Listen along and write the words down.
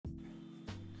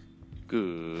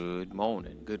Good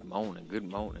morning, good morning, good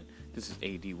morning. This is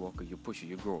AD Walker, your pusher,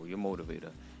 your grower, your motivator,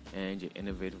 and your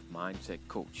innovative mindset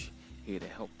coach, here to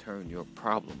help turn your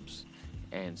problems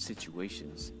and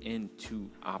situations into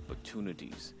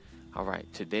opportunities. All right,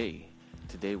 today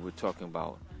we're talking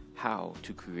about how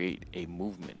to create a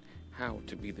movement, how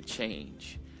to be the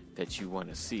change that you want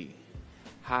to see,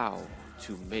 how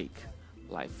to make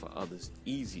life for others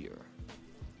easier.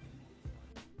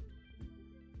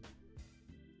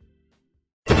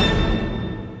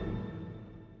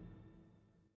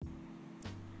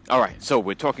 All right, so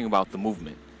we're talking about the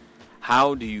movement.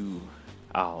 How do you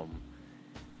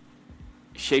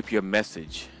shape your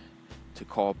message to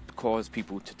cause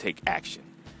people to take action?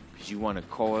 Because you want to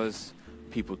cause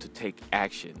people to take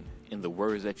action in the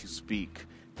words that you speak,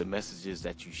 the messages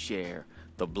that you share,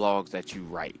 the blogs that you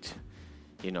write.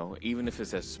 You know, even if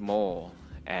it's as small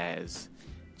as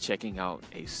checking out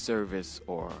a service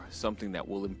or something that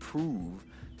will improve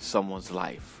someone's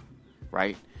life,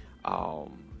 right?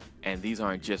 And these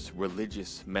aren't just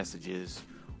religious messages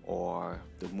or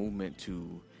the movement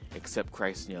to accept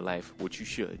Christ in your life, which you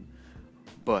should,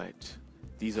 but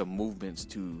these are movements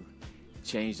to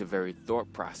change the very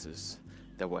thought process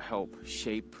that will help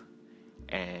shape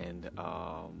and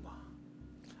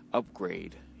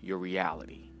upgrade your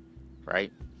reality,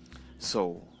 right?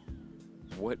 So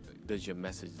what does your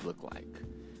message look like?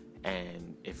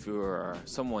 And if you're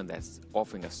someone that's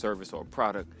offering a service or a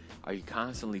product, are you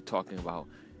constantly talking about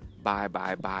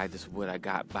buy, this is what I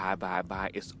got, buy,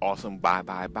 it's awesome,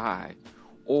 buy?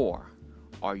 Or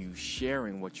are you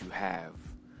sharing what you have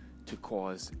to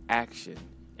cause action,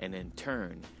 and in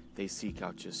turn, they seek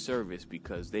out your service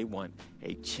because they want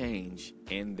a change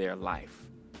in their life?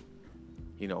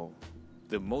 You know,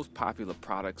 the most popular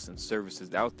products and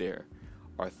services out there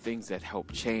are things that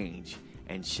help change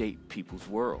and shape people's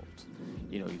worlds.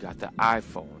 You know, you got the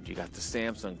iPhone, you got the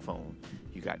Samsung phone,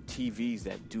 you got TVs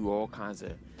that do all kinds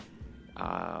of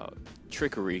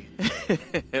trickery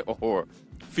or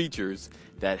features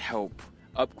that help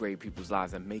upgrade people's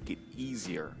lives and make it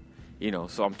easier. You know,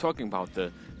 so I'm talking about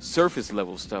the surface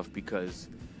level stuff because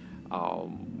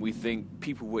we think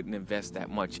people wouldn't invest that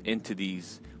much into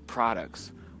these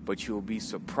products, but you'll be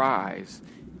surprised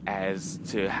as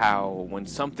to how when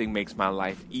something makes my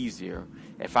life easier,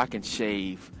 if I can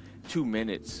shave 2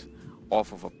 minutes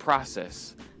off of a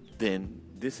process, then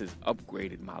this has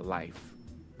upgraded my life.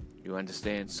 You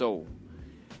understand? So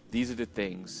these are the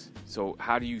things. So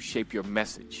how do you shape your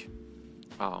message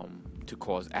to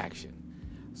cause action?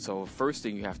 So first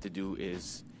thing you have to do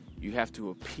is you have to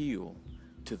appeal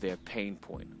to their pain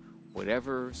point.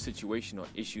 Whatever situation or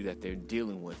issue that they're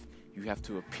dealing with, you have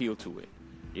to appeal to it.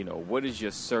 You know, what does your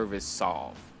service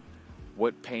solve?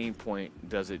 What pain point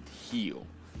does it heal?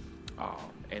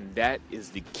 And that is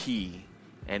the key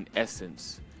and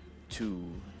essence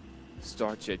to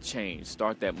start your change,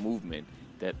 start that movement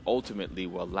that ultimately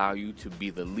will allow you to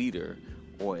be the leader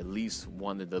or at least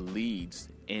one of the leads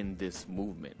in this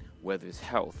movement, whether it's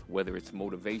health, whether it's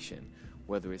motivation,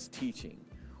 whether it's teaching,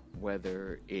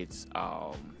 whether it's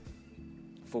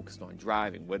focused on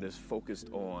driving, whether it's focused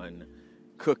on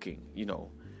cooking. You know,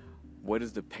 what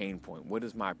is the pain point? What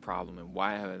is my problem, and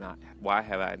why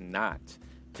have I not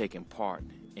taken part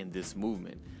in this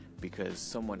movement? Because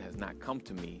someone has not come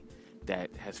to me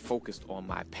that has focused on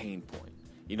my pain point.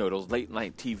 You know, those late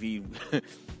night TV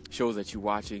shows that you're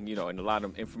watching, you know, and a lot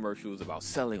of them infomercials about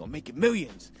selling or making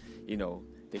millions, you know,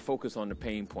 they focus on the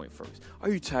pain point first. Are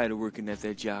you tired of working at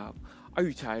that job? Are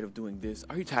you tired of doing this?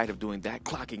 Are you tired of doing that?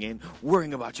 Clocking in,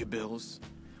 worrying about your bills?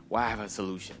 Well, I have a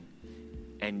solution.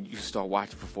 And you start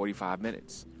watching for 45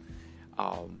 minutes.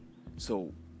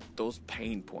 So those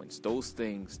pain points, those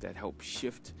things that help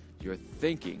shift your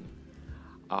thinking,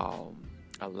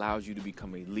 allows you to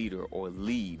become a leader or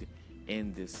lead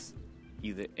in this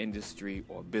either industry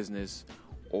or business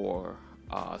or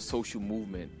social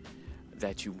movement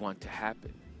that you want to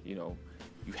happen. You know,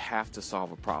 you have to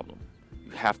solve a problem. You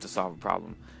have to solve a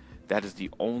problem. That is the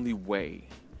only way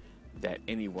that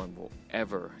anyone will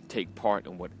ever take part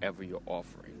in whatever you're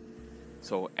offering.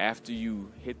 So after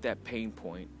you hit that pain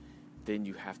point, then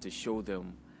you have to show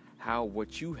them how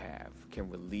what you have can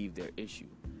relieve their issue.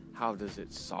 How does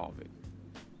it solve it?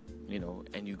 You know,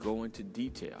 and you go into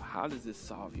detail. How does it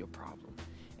solve your problem?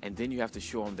 And then you have to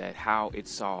show them that how it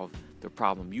solved the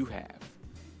problem you have.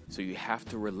 So you have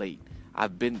to relate.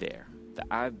 I've been there. The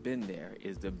I've been there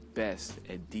is the best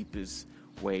and deepest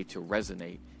way to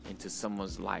resonate into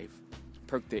someone's life.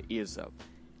 Perk their ears up,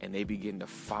 and they begin to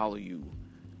follow you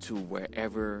to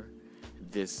wherever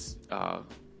this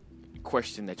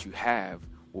question that you have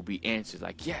will be answered.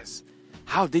 Like, yes,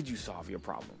 How did you solve your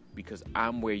problem? Because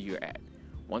I'm where you're at.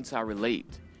 Once I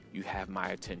relate, you have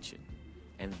my attention.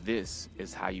 And this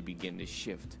is how you begin to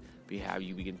shift, how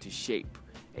you begin to shape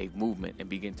a movement and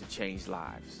begin to change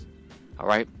lives. All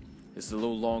right? This is a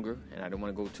little longer, and I don't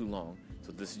want to go too long.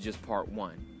 So this is just part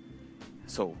one.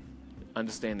 So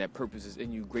understand that purpose is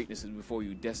in you, greatness is before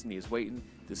you, destiny is waiting.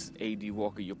 This is A.D.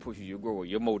 Walker, your pusher, your grower,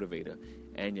 your motivator,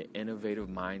 and your innovative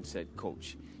mindset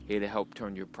coach. Here to help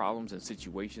turn your problems and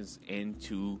situations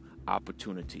into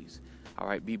opportunities. All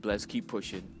right, be blessed, keep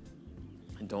pushing,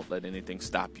 and don't let anything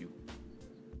stop you.